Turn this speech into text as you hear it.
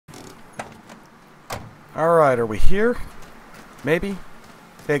Alright, are we here? Maybe?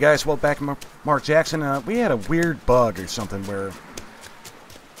 Hey guys, well, back Mark Jackson. We had a weird bug or something where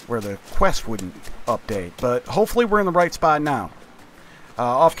the quest wouldn't update, but hopefully we're in the right spot now.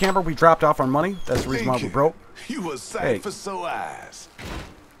 Off camera, we dropped off our money. That's the reason why we broke. You was sight for sore eyes.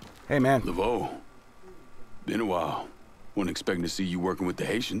 Hey, man. Laveau, been a while. Wasn't expecting to see you working with the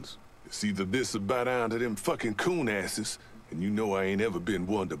Haitians. It's either this or bow down to them fucking coon asses, and you know I ain't ever been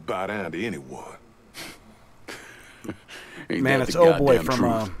one to bow down to anyone. Man, it's old boy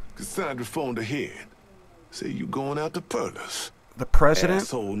from Cassandra phoned ahead. Say you going out to Perlas. The president?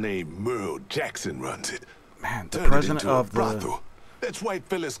 Asshole named Merle Jackson runs it. Man, the president of the brothel. That's white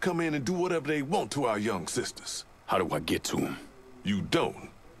fellas come in and do whatever they want to our young sisters. How do I get to him? You don't.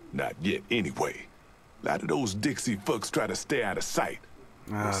 Not yet, anyway. A lot of those Dixie fucks try to stay out of sight.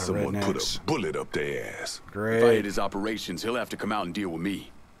 Someone rednecks. put a bullet up their ass. Great. If I hit his operations, he'll have to come out and deal with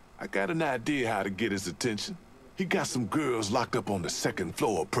me. I got an idea how to get his attention. He got some girls locked up on the second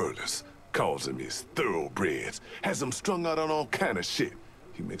floor of Perlas. Calls them his thoroughbreds. Has them strung out on all kind of shit.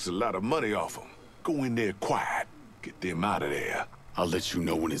 He makes a lot of money off them. Go in there quiet. Get them out of there. I'll let you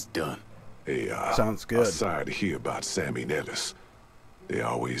know when it's done. Hey, sounds good. I'm sorry to hear about Sammy and Ellis. They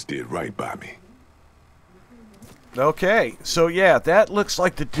always did right by me. Okay, so yeah, that looks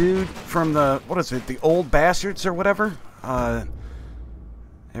like the dude from the, what is it, the Old Bastards or whatever?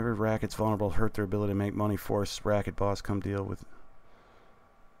 Every racket's vulnerable, hurt their ability to make money, force racket boss come deal with.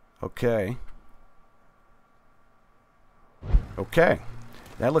 Okay. Okay.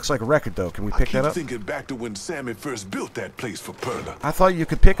 That looks like a record, though. Can we pick that up? I keep thinking back to when Sammy first built that place for Perla. I thought you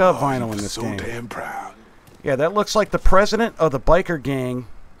could pick up vinyl in this game. So damn proud. Yeah, that looks like the president of the biker gang,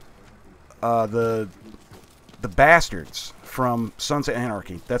 the Bastards from Sons of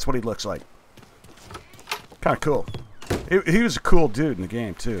Anarchy. That's what he looks like. Kind of cool. He was a cool dude in the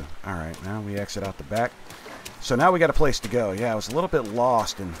game, too. Alright, now we exit out the back. So now we got a place to go. Yeah, I was a little bit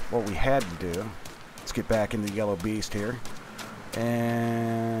lost in what we had to do. Let's get back into the Yellow Beast here.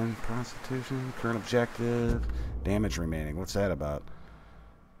 And prostitution, current objective, damage remaining. What's that about?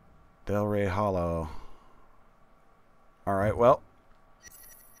 Delray Hollow. Alright, well.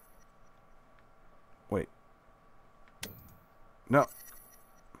 Wait. No.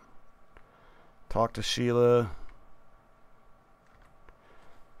 Talk to Sheila.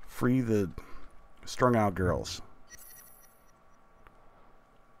 Free the strung out girls.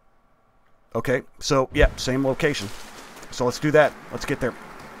 Okay, so, yeah, same location. So let's do that. Let's get there.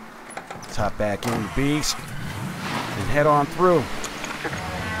 Let's hop back in the Beast and head on through.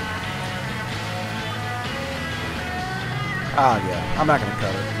 Ah, yeah. I'm not going to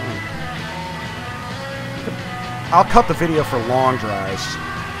cut it. I'll cut the video for long drives.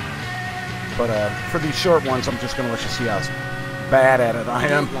 But for these short ones, I'm just going to let you see how bad at it I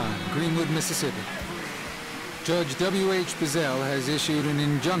am. Greenwood, Mississippi. Judge W.H. Bazell has issued an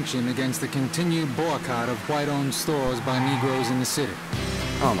injunction against the continued boycott of white-owned stores by Negroes in the city.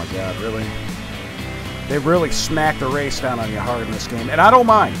 Oh my God, really? They really smack the race down on you hard in this game, and I don't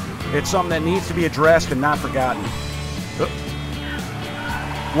mind. It's something that needs to be addressed and not forgotten.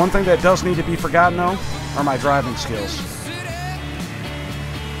 One thing that does need to be forgotten, though, are my driving skills.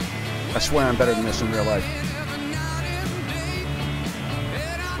 I swear I'm better than this in real life.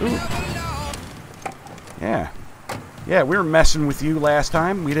 Ooh. Yeah. Yeah, we were messing with you last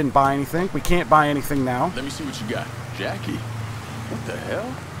time. We didn't buy anything. We can't buy anything now. Let me see what you got. Jackie? What the hell?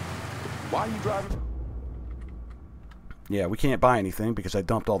 Why are you driving Yeah, we can't buy anything because I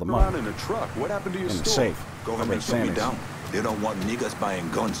dumped all the money around in a truck? What happened to your in the store? safe. Government shut me Sammy's. down. They don't want niggas buying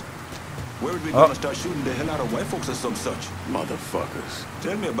guns. Where would we gonna start shooting the hell out of white folks or some such? Motherfuckers.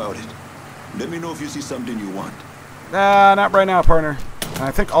 Tell me about it. Let me know if you see something you want. Nah, not right now, partner. I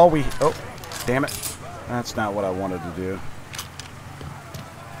think all we... Oh, damn it. That's not what I wanted to do.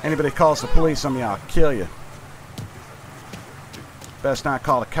 Anybody calls the police on me, I'll kill you. Best not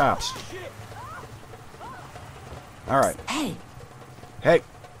call the cops. Alright. Hey. Hey.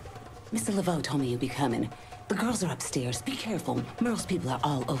 Mr. Laveau told me you'd be coming. The girls are upstairs. Be careful. Merle's people are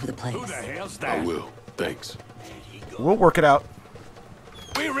all over the place. Who the hell's that? I will. Thanks. We'll work it out.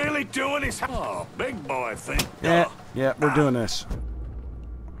 We really doing this? Oh, big boy thing. Yeah, we're doing this.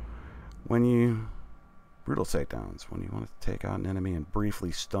 When you... Brutal takedowns. When you want to take out an enemy and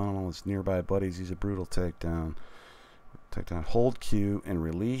briefly stun all his nearby buddies, use a brutal takedown. Takedown. Hold Q and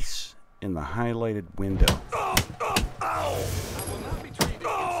release in the highlighted window.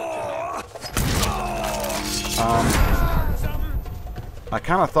 I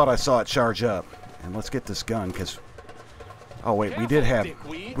kind of thought I saw it charge up. And let's get this gun, because... Oh, wait, we did have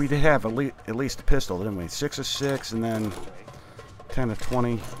at least a pistol, didn't we? 6 of 6, and then 10 of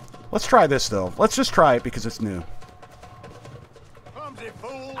 20. Let's try this, though. Let's just try it because it's new. Clumsy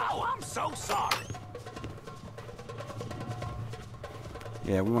fool. Oh, I'm so sorry.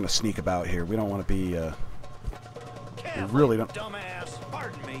 Yeah, we want to sneak about here. We don't want to be, we really don't... Dumbass.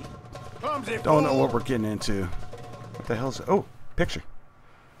 Pardon me. Clumsy fool. Don't know what we're getting into. What the hell's... Oh, picture.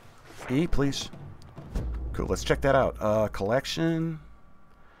 E, please. Cool, let's check that out. Collection.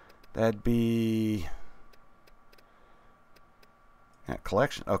 That'd be... Yeah,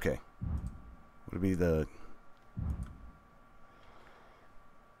 collection. Okay. Would it be the...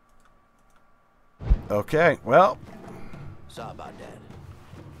 Okay, well... Sorry about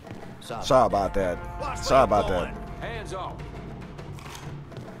that. Sorry about that. Sorry about that. Hands off.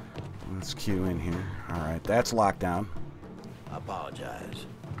 Let's queue in here. Alright, that's locked down. I apologize.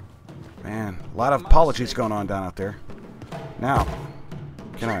 Man, a lot of apologies going on down out there. Now,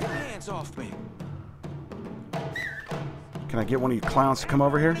 can Hands off me. I get one of you clowns to come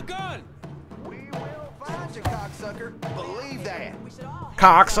over here? Gun. We will find you, cocksucker. Believe that.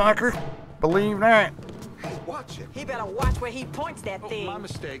 Cocksucker! Believe that. Hey, watch it. He better watch where he points that thing. My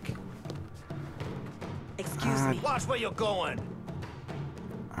mistake. Excuse me. Watch where you're going.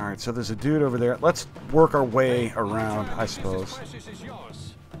 Alright, so there's a dude over there. Let's work our way around, I suppose.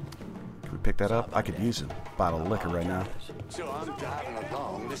 Can we pick that up? I could use a bottle of liquor right now. So I'm driving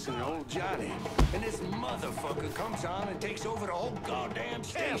along, listening to old Johnny, and this motherfucker comes on and takes over the whole goddamn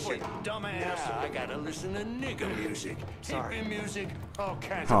station. Dumbass. Yeah, I gotta listen to nigger music, hippie music, all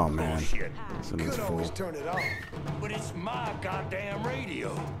kinds Oh, of man. bullshit. Listen to this fool. Turn it off, but it's my goddamn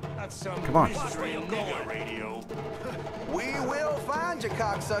radio, not some Come on. mystery nigger radio. We will find you,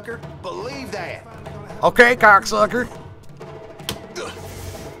 cocksucker. Believe that. Okay, cocksucker.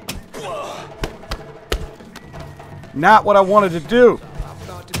 Not what I wanted to do.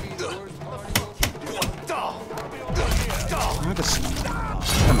 I just,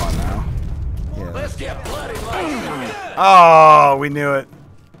 come on now. Yeah. Let's get bloody like Oh, we knew it.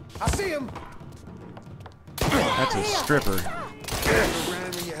 I see him. That's a stripper.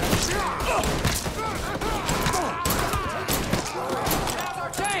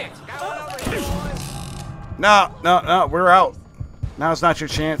 No, we're out. Now's not your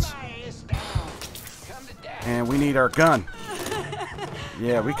chance. And we need our gun.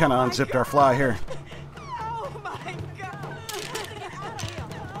 Yeah, we kind of unzipped our fly here. Oh my God!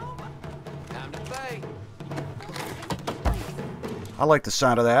 Time to pay. I like the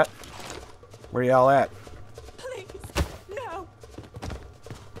sound of that. Where y'all at? Please, no!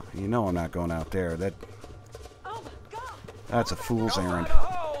 You know I'm not going out there. Oh my God! That's a fool's errand,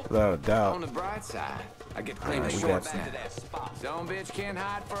 without a doubt. On the bright side, I get All clean right, we short got- into that spot. Some bitch can't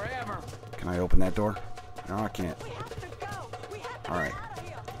hide forever. Can I open that door? No, I can't. We have to go. We have to All get right. out of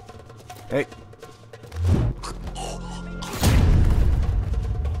here. Hey.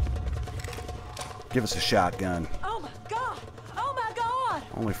 Give us a shotgun. Oh my God! Oh my God!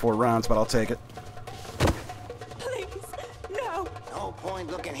 Only 4 rounds, but I'll take it. Please, no! No point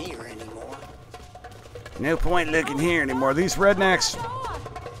looking here anymore. No point looking here anymore. These rednecks, Go on!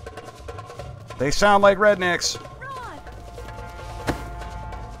 they sound like rednecks. Run!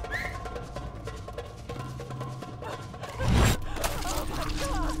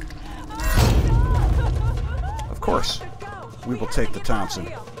 Of course, we will take the Thompson.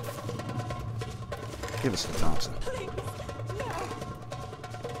 Give us the Thompson. Please, no!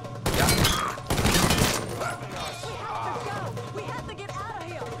 We have to get out of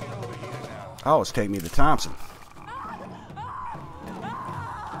here! Oh, it's taking me the Thompson.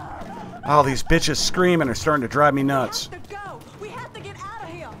 Oh, these bitches screaming are starting to drive me nuts. We have to go! We have to get out of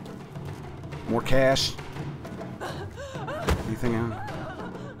here! More cash. Anything else?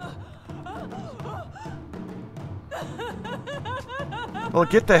 Well,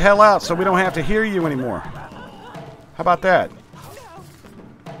 get the hell out so we don't have to hear you anymore. How about that?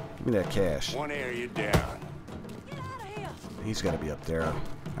 Give me that cash. One area down. Get out of here! He's got to be up there.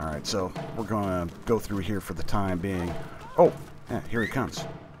 Alright, so we're going to go through here for the time being. Oh, yeah, here he comes.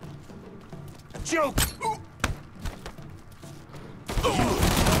 Joke!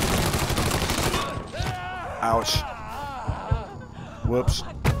 Ouch. Whoops.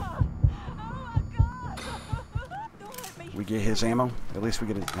 We get his ammo? At least we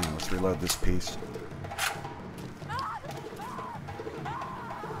get his ammo. Let's reload this piece.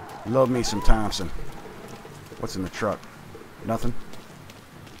 Love me some Thompson. What's in the truck? Nothing?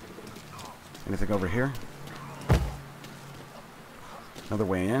 Anything over here? Another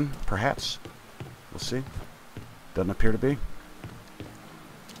way in, perhaps? We'll see. Doesn't appear to be.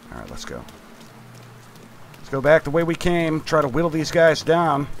 Alright, let's go. Let's go back the way we came. Try to whittle these guys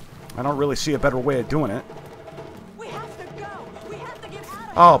down. I don't really see a better way of doing it. We have to go! We have to get out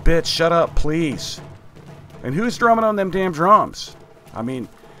Oh, bitch, shut up, please. And who's drumming on them damn drums? I mean,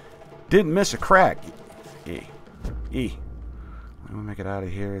 didn't miss a crack. We'll make it out of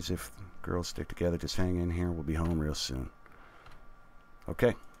here as if girls stick together. Just hang in here. We'll be home real soon.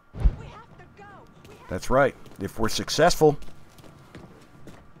 Okay. That's right. If we're successful.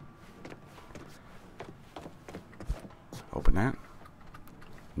 Open that.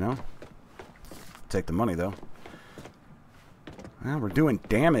 No? Take the money, though. Well, we're doing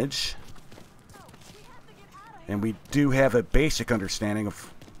damage. And we do have a basic understanding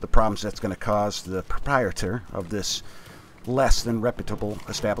of the problems that's going to cause the proprietor of this less than reputable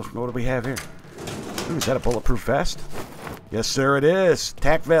establishment. What do we have here? Ooh, is that a bulletproof vest? Yes, sir, it is.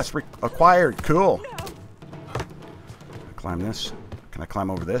 Tac vest acquired. Cool. Climb this. Can I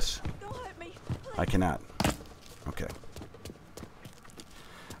climb over this? I cannot. Okay.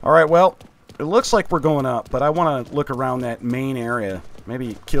 Alright, well, it looks like we're going up, but I want to look around that main area.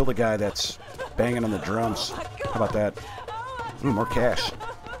 Maybe kill the guy that's banging on the drums. How about that? Ooh, more cash.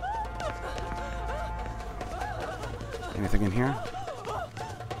 Anything in here?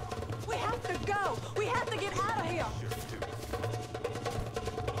 We have to go. We have to get out of here.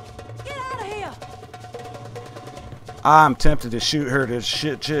 Get out of here. I'm tempted to shoot her to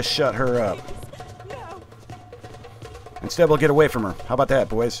just shut her up. No. Instead, we'll get away from her. How about that,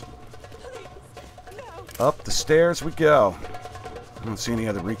 boys? Up the stairs we go. I don't see any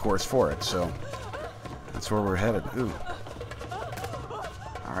other recourse for it, so that's where we're headed. Ooh.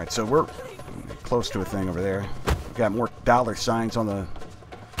 Alright, so we're close to a thing over there. We've got more dollar signs on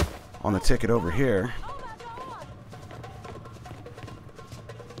the ticket over here.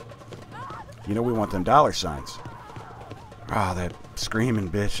 You know we want them dollar signs. Ah, that screaming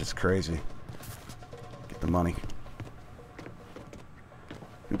bitch is crazy. Get the money.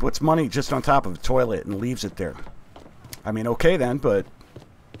 Who puts money just on top of a toilet and leaves it there? I mean, okay then, but...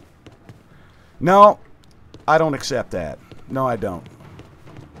 No, I don't accept that. No, I don't.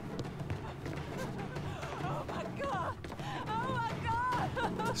 Oh my God. Oh my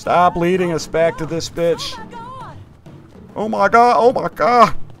God. Stop leading us back to this bitch. Oh my God. Oh my god, oh my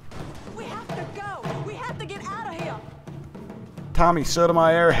god. We have to go. We have to get out of here. Tommy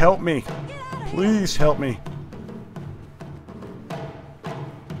Sotomayor, help me. Please help me.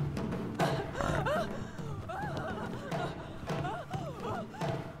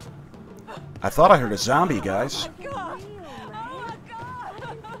 I thought I heard a zombie, guys. Oh my God.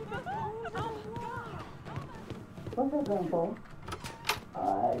 Oh my God. What's up, Grandpa?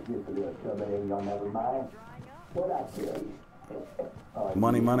 Just a little trouble there, y'all never mind. What I tell you?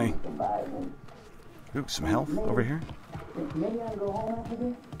 Money, money. Ooh, some health over here. Maybe I can go home after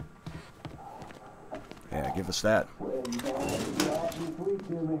this? Yeah, give us that. Well, you gotta be sweet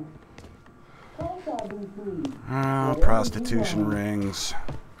to me. Can't I be sweet? Oh, prostitution rings.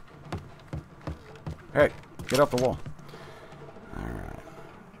 Hey, get off the wall. Alright.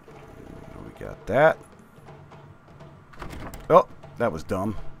 We got that. Oh, that was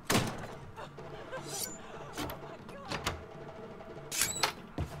dumb.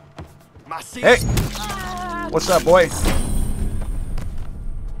 Hey! What's up, boy?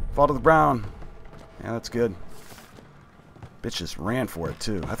 Fall to the ground. Yeah, that's good. Bitch just ran for it,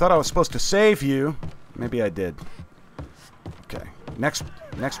 too. I thought I was supposed to save you. Maybe I did. Okay. Next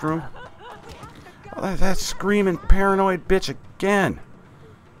room. Oh, that screaming paranoid bitch again.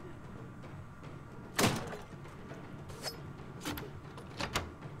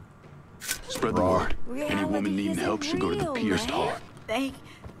 Spread the word. Any woman needing help should go to the pierced heart.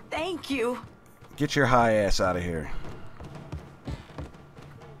 Thank you. Get your high ass out of here.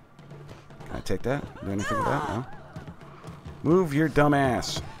 Can I take that? Do anything with that? No? Move your dumb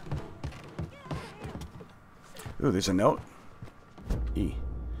ass. Ooh, there's a note. E.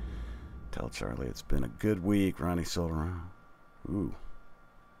 Tell Charlie it's been a good week, Ronnie Silver. Ooh.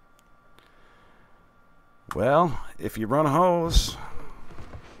 Well, if you run a hose...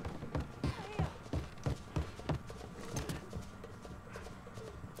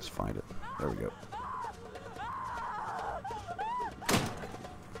 Let's find it. There we go.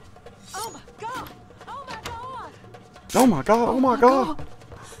 Oh my God. Oh my God. Oh my god, oh my god.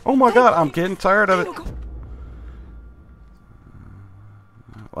 Oh my god, I'm getting tired of it.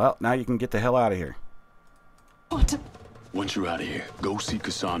 Well, now you can get the hell out of here. Once you're out of here, go see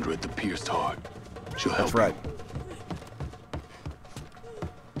Cassandra at the pierced heart. She'll help. That's right.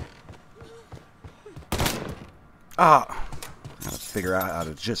 Ah. Gotta figure out how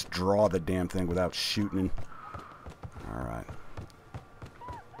to just draw the damn thing without shooting. Alright.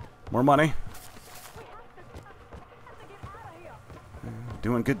 More money.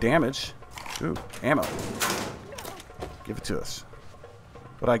 Doing good damage. Ooh, ammo. Give it to us.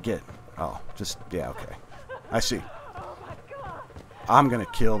 What'd I get? Oh, just, yeah, okay. I see. I'm gonna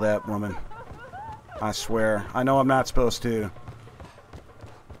kill that woman. I swear. I know I'm not supposed to.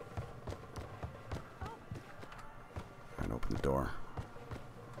 And open the door.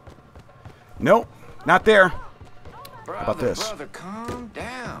 Nope, not there. Brother, How about this? Brother, calm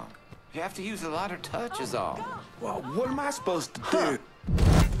down. You have to use a lot of touch is all. Well, what am I supposed to do?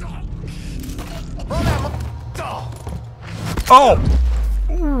 Oh!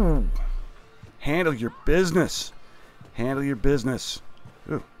 Ooh. Handle your business. Handle your business.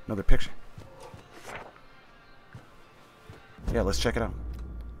 Ooh, another picture. Yeah, let's check it out.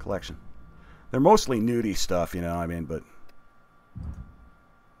 Collection. They're mostly nudie stuff, you know, I mean, but...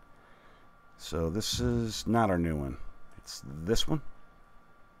 So this is not our new one. It's this one.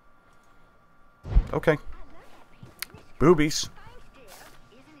 Okay. Boobies.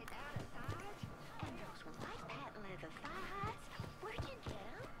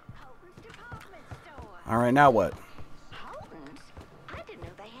 All right, now what?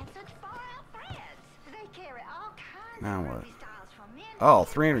 Now what? Oh,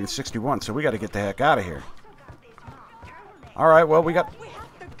 361, so we got to get the heck out of here. All right, well, we got...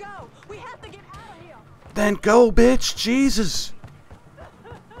 Then go, bitch! Jesus!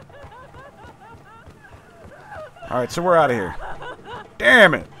 All right, so we're out of here.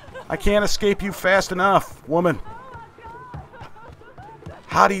 Damn it! I can't escape you fast enough, woman.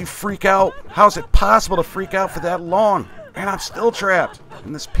 How do you freak out? How is it possible to freak out for that long? And I'm still trapped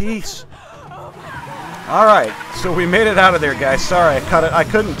in this piece. All right, so we made it out of there, guys. Sorry, I cut it. I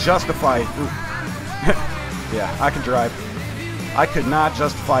couldn't justify. Yeah, I can drive. I could not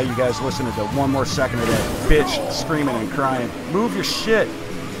justify you guys listening to one more second of that bitch screaming and crying. Move your shit,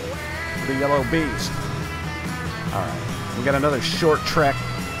 the yellow beast. All right, we got another short trek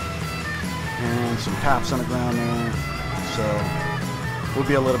and some cops on the ground there. So. We'll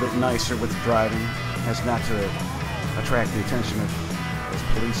be a little bit nicer with driving as not to attract the attention of those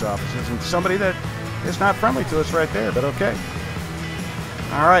police officers and somebody that is not friendly to us right there, but okay.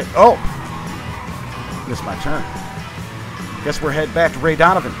 All right. Oh! Missed my turn. Guess we're heading back to Ray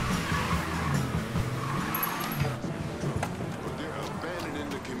Donovan. They're abandoning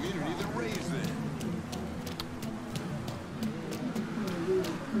the community that raised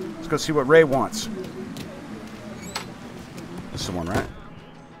them. Let's go see what Ray wants. This is the one, right?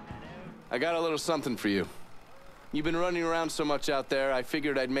 I got a little something for you. You've been running around so much out there, I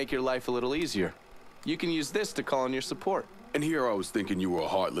figured I'd make your life a little easier. You can use this to call in your support. And here I was thinking you were a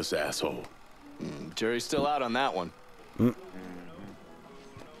heartless asshole. Jury's still out on that one.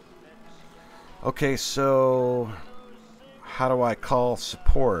 Okay, so how do I call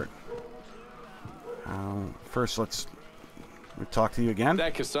support? First, let's talk to you again.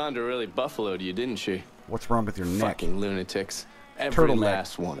 That Cassandra really buffaloed you, didn't she? What's wrong with your neck? Fucking lunatics. Every Turtle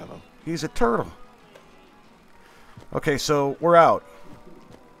last neck. one of them. He's a turtle. Okay, so we're out.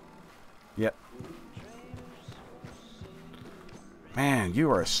 Yep. Man, you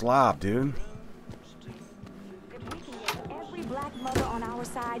are a slob, dude. Every black mother on our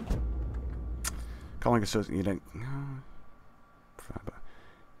side. Calling associate, you don't.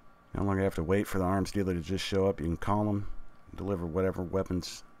 No longer have to wait for the arms dealer to just show up. You can call them, deliver whatever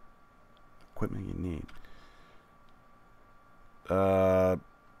weapons, equipment you need.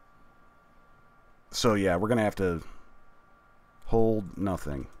 So yeah, we're gonna have to hold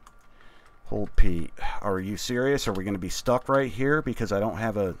nothing. Hold P. Are you serious? Are we gonna be stuck right here because I don't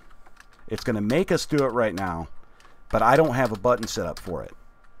have a? It's gonna make us do it right now, but I don't have a button set up for it,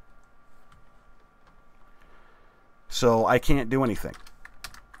 so I can't do anything.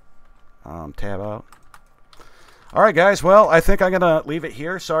 Tab out. All right, guys. Well, I think I'm gonna leave it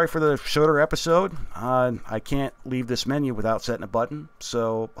here. Sorry for the shorter episode. I can't leave this menu without setting a button,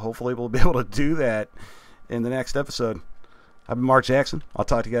 so hopefully we'll be able to do that in the next episode. I've been Mark Jackson. I'll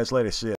talk to you guys later. See ya.